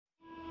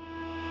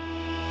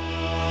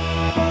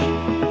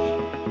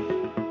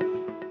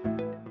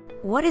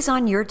What is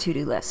on your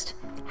to-do list?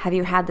 Have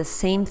you had the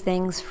same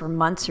things for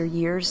months or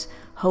years,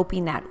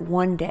 hoping that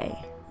one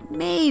day,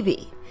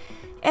 maybe,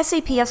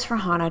 SAP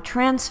S/4HANA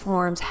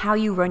transforms how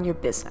you run your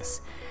business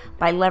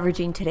by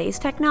leveraging today's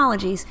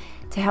technologies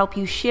to help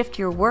you shift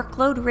your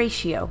workload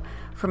ratio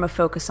from a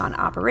focus on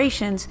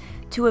operations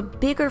to a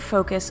bigger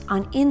focus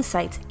on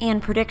insights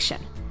and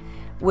prediction,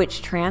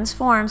 which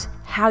transforms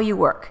how you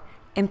work,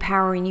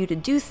 empowering you to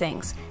do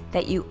things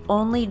that you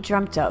only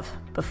dreamt of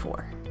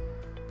before.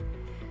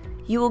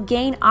 You will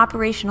gain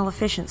operational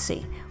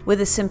efficiency with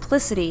the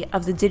simplicity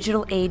of the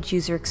digital age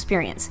user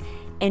experience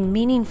and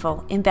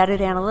meaningful embedded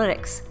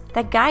analytics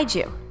that guide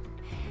you.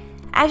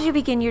 As you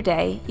begin your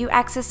day, you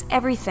access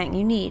everything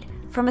you need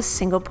from a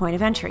single point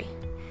of entry.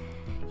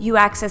 You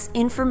access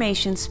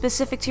information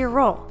specific to your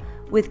role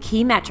with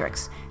key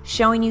metrics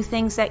showing you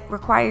things that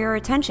require your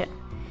attention.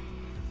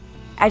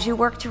 As you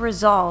work to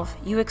resolve,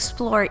 you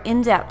explore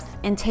in depth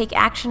and take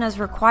action as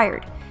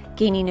required,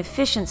 gaining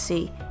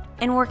efficiency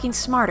and working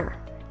smarter,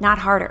 not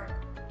harder.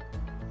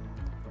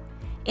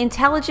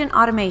 Intelligent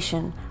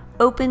automation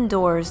opened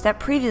doors that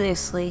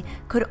previously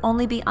could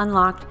only be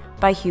unlocked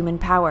by human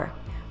power.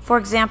 For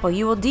example,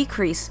 you will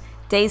decrease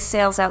days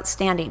sales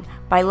outstanding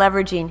by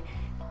leveraging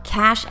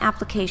cash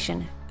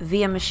application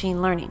via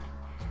machine learning,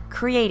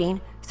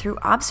 creating through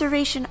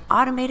observation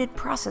automated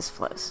process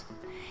flows.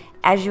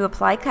 As you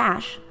apply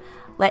cash,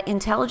 let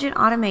intelligent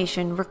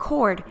automation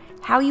record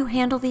how you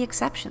handle the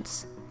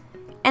exceptions.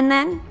 And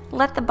then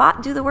let the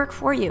bot do the work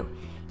for you,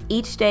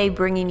 each day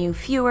bringing you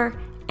fewer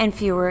and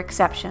fewer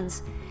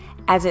exceptions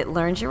as it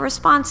learns your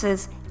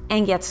responses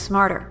and gets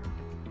smarter.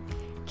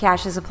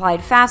 Cash is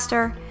applied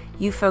faster,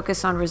 you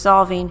focus on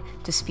resolving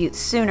disputes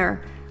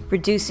sooner,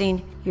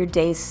 reducing your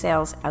days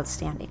sales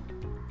outstanding.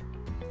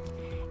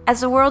 As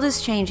the world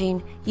is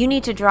changing, you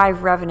need to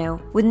drive revenue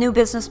with new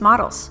business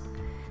models,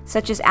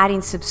 such as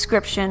adding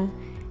subscription,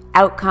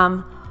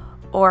 outcome,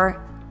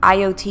 or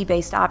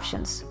IoT-based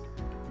options,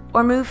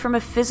 or move from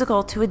a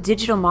physical to a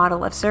digital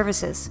model of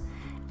services.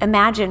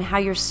 Imagine how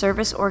your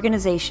service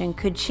organization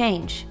could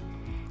change,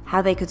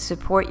 how they could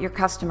support your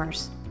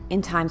customers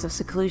in times of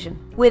seclusion.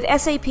 With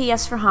SAP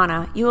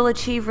S/4HANA, you will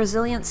achieve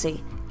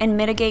resiliency and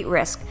mitigate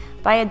risk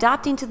by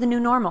adapting to the new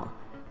normal,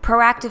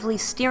 proactively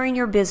steering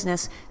your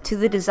business to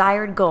the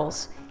desired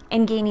goals,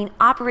 and gaining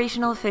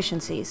operational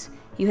efficiencies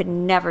you had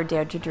never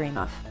dared to dream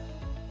of.